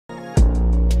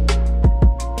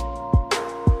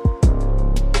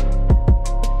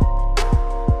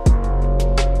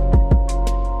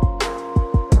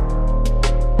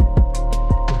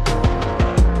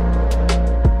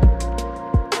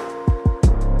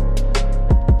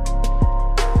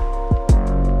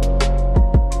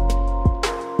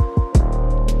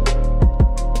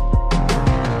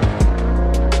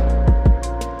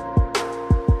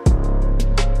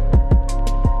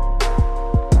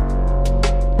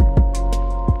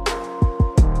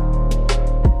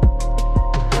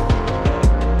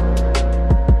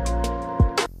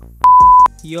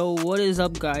Yo, what is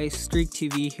up guys,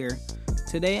 StreakTV here.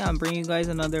 Today I'm bringing you guys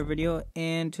another video,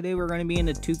 and today we're going to be in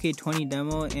the 2K20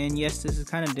 demo. And yes, this is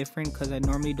kind of different because I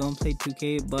normally don't play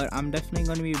 2K, but I'm definitely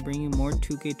going to be bringing more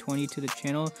 2K20 to the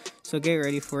channel, so get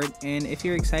ready for it. And if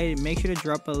you're excited, make sure to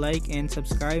drop a like and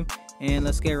subscribe, and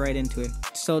let's get right into it.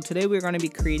 So today we're going to be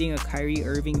creating a Kyrie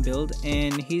Irving build,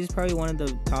 and he's probably one of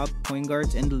the top point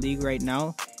guards in the league right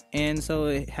now. And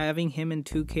so having him in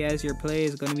 2K as your play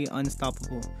is going to be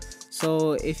unstoppable.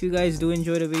 So if you guys do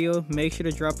enjoy the video, make sure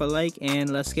to drop a like and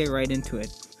let's get right into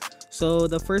it. So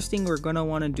the first thing we're going to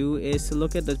want to do is to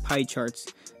look at the pie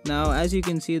charts. Now as you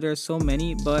can see, there's so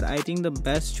many, but I think the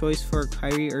best choice for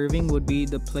Kyrie Irving would be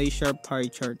the play sharp pie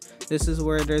chart. This is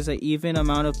where there's an even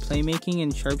amount of playmaking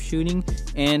and sharpshooting,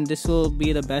 and this will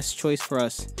be the best choice for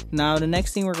us. Now the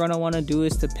next thing we're going to want to do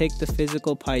is to pick the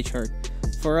physical pie chart.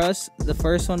 For us, the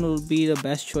first one will be the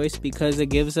best choice because it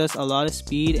gives us a lot of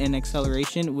speed and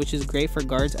acceleration, which is great for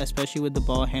guards, especially with the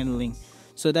ball handling.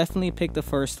 So definitely pick the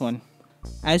first one.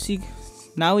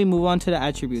 Now we move on to the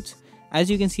attributes. As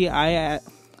you can see, I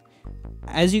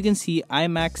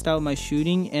maxed out my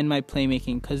shooting and my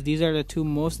playmaking because these are the two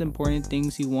most important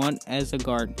things you want as a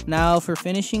guard. Now for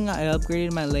finishing, I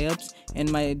upgraded my layups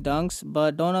and my dunks,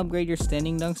 but don't upgrade your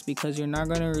standing dunks because you're not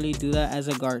going to really do that as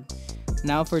a guard.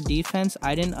 Now for defense,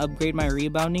 I didn't upgrade my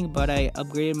rebounding, but I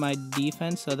upgraded my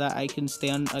defense so that I can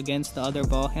stay on against the other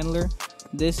ball handler.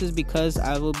 This is because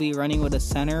I will be running with a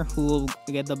center who will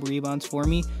get the rebounds for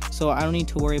me, so I don't need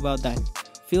to worry about that.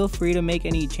 Feel free to make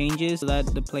any changes so that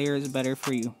the player is better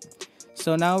for you.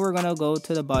 So now we're going to go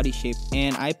to the body shape,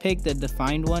 and I picked the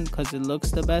defined one because it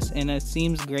looks the best and it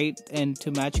seems great and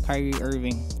to match Kyrie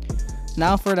Irving.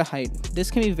 Now for the height. This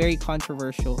can be very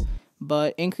controversial,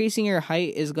 but increasing your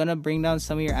height is going to bring down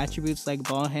some of your attributes like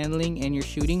ball handling and your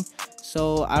shooting.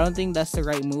 So I don't think that's the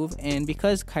right move. And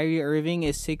because Kyrie Irving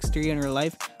is 6'3" in real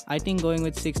life, I think going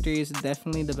with 6'3" is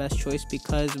definitely the best choice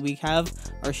because we have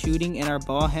our shooting and our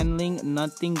ball handling.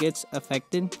 Nothing gets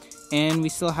affected and we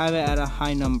still have it at a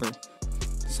high number.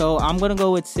 So I'm going to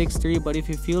go with 6'3", but if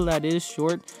you feel that is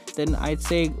short, then I'd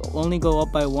say only go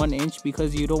up by 1 inch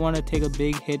because you don't want to take a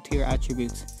big hit to your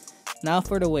attributes. Now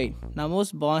for the weight. Now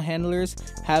most ball handlers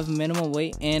have minimum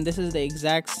weight, and this is the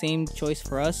exact same choice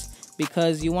for us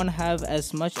because you want to have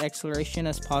as much acceleration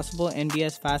as possible and be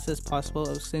as fast as possible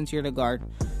since you're the guard.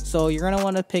 So you're going to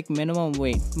want to pick minimum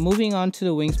weight. Moving on to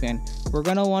the wingspan. We're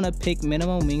going to want to pick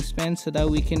minimum wingspan so that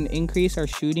we can increase our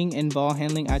shooting and ball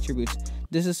handling attributes.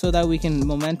 This is so that we can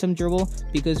momentum dribble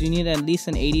because you need at least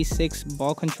an 86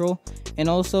 ball control, and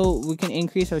also we can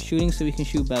increase our shooting so we can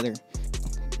shoot better.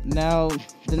 Now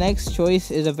the next choice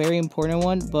is a very important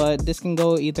one, but this can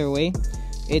go either way.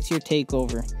 It's your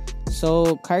takeover.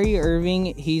 So Kyrie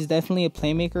Irving, he's definitely a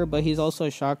playmaker, but he's also a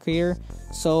shot creator.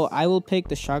 So I will pick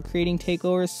the shot creating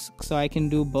takeovers so I can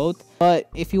do both. But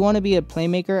if you want to be a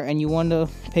playmaker and you want to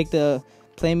pick the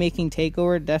playmaking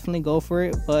takeover, definitely go for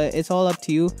it, but it's all up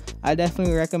to you. I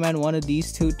definitely recommend one of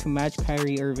these two to match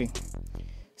Kyrie Irving.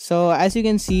 So as you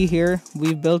can see here,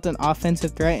 we've built an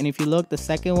offensive threat, and if you look, the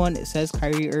second one, it says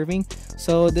Kyrie Irving,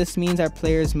 so this means our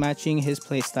player is matching his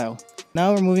playstyle.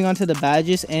 Now we're moving on to the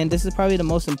badges, and this is probably the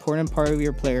most important part of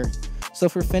your player. So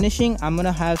for finishing, I'm going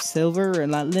to have Silver,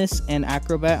 Relentless, and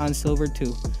Acrobat on Silver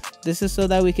 2. This is so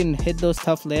that we can hit those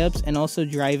tough layups and also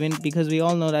drive in, because we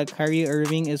all know that Kyrie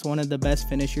Irving is one of the best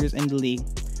finishers in the league.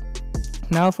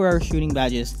 Now for our shooting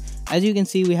badges. As you can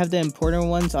see, we have the important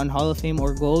ones on Hall of Fame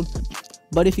or Gold.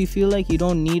 But if you feel like you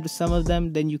don't need some of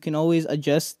them, then you can always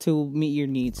adjust to meet your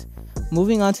needs.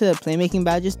 Moving on to the playmaking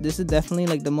badges, this is definitely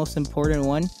like the most important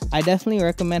one. I definitely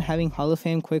recommend having Hall of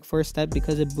Fame quick first step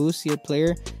because it boosts your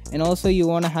player, and also you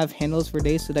want to have handles for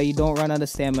days so that you don't run out of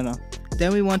stamina.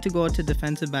 Then we want to go to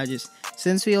defensive badges.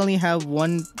 Since we only have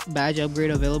one badge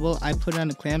upgrade available, I put it on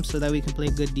a clamp so that we can play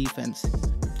good defense.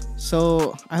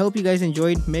 So I hope you guys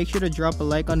enjoyed. Make sure to drop a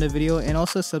like on the video and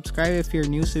also subscribe if you're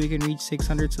new so we can reach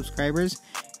 600 subscribers.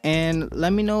 And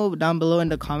let me know down below in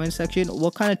the comment section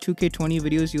what kind of 2K20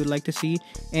 videos you would like to see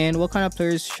and what kind of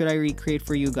players should I recreate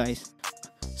for you guys.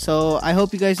 So I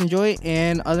hope you guys enjoy,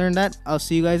 and other than that, I'll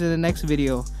see you guys in the next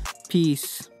video.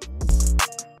 Peace.